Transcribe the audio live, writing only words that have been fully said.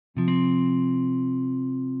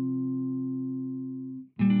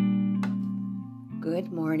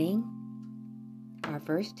Good morning. Our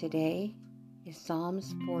verse today is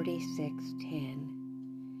Psalms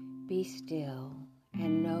 46:10. Be still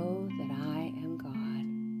and know that I am God.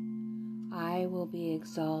 I will be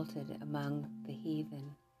exalted among the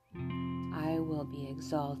heathen. I will be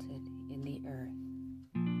exalted in the earth.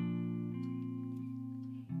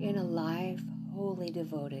 In a life wholly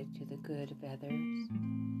devoted to the good of others,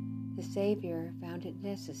 the Savior found it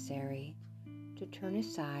necessary to turn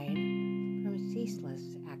aside from ceaseless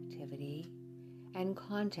activity and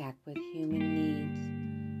contact with human needs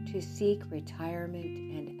to seek retirement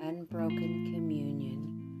and unbroken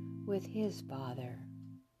communion with his Father.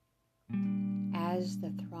 As the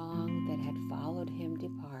throng that had followed him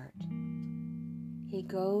depart, he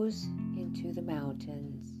goes into the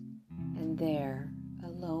mountains and there,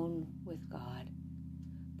 alone with God,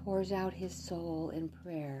 pours out his soul in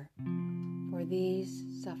prayer for these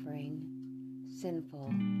suffering, sinful,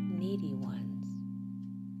 needy ones.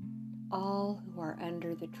 All who are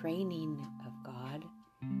under the training of God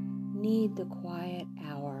need the quiet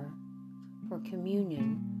hour for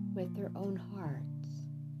communion with their own hearts,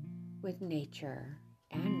 with nature,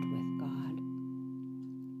 and with God.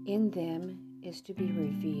 In them is to be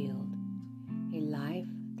revealed a life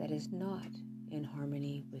that is not in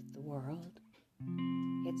harmony with the world,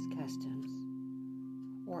 its customs,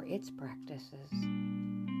 or its practices,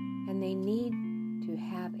 and they need to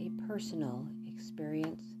have a personal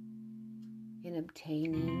experience in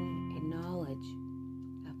obtaining a knowledge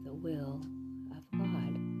of the will of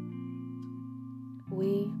God.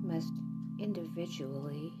 We must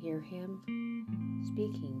individually hear him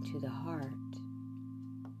speaking to the heart.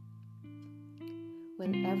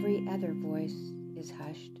 When every other voice is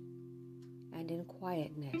hushed and in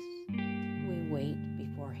quietness we wait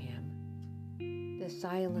before him, the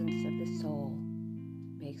silence of the soul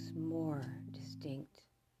makes more distinct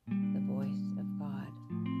the voice of God.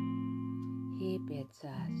 He bids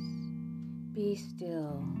us, be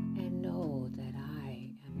still and know that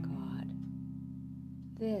I am God.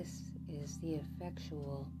 This is the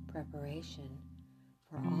effectual preparation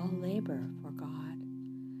for all labor for God,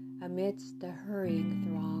 amidst the hurrying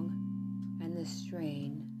throng and the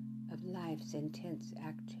strain of life's intense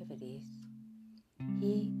activities.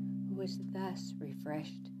 He who is thus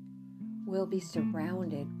refreshed will be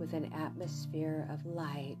surrounded with an atmosphere of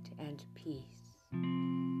light and peace.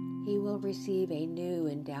 He will receive a new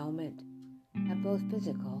endowment of both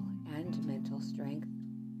physical and mental strength.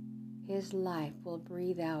 His life will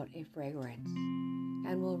breathe out a fragrance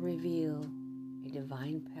and will reveal a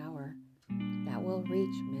divine power that will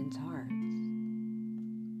reach men's hearts.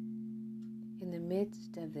 In the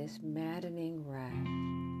midst of this maddening rush,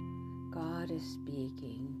 God is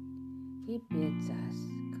speaking. He bids us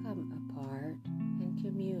come apart and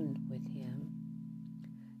commune with him,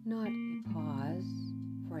 not a pause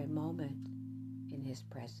for a moment in his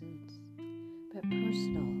presence, but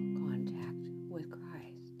personal contact with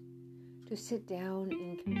Christ, to sit down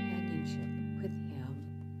in companionship with him.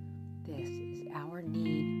 This is our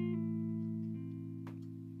need.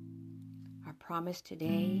 Our promise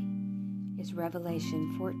today is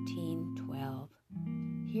Revelation 14:12.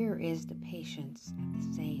 Here is the patience of the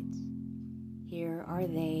saints. Here are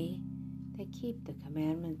they that keep the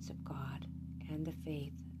commandments of God and the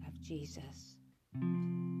faith of Jesus.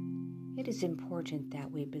 It is important that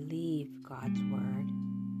we believe God's word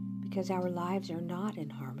because our lives are not in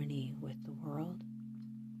harmony with the world.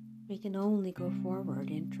 We can only go forward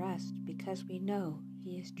in trust because we know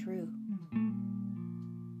he is true.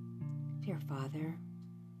 Dear Father,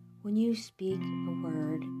 when you speak a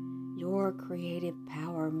word, your creative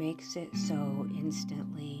power makes it so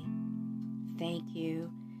instantly. Thank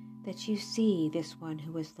you that you see this one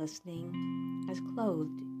who is listening as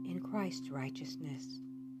clothed in Christ's righteousness.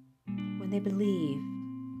 When they believe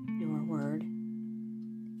your word,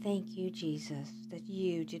 thank you, Jesus, that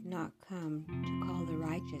you did not come to call the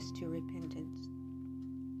righteous to repentance,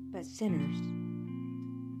 but sinners.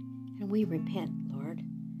 And we repent, Lord.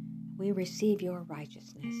 We receive your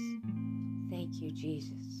righteousness. Thank you,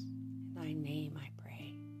 Jesus. In thy name I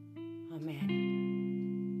pray. Amen.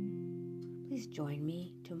 Please join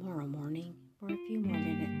me tomorrow morning for a few more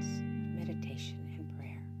minutes of meditation and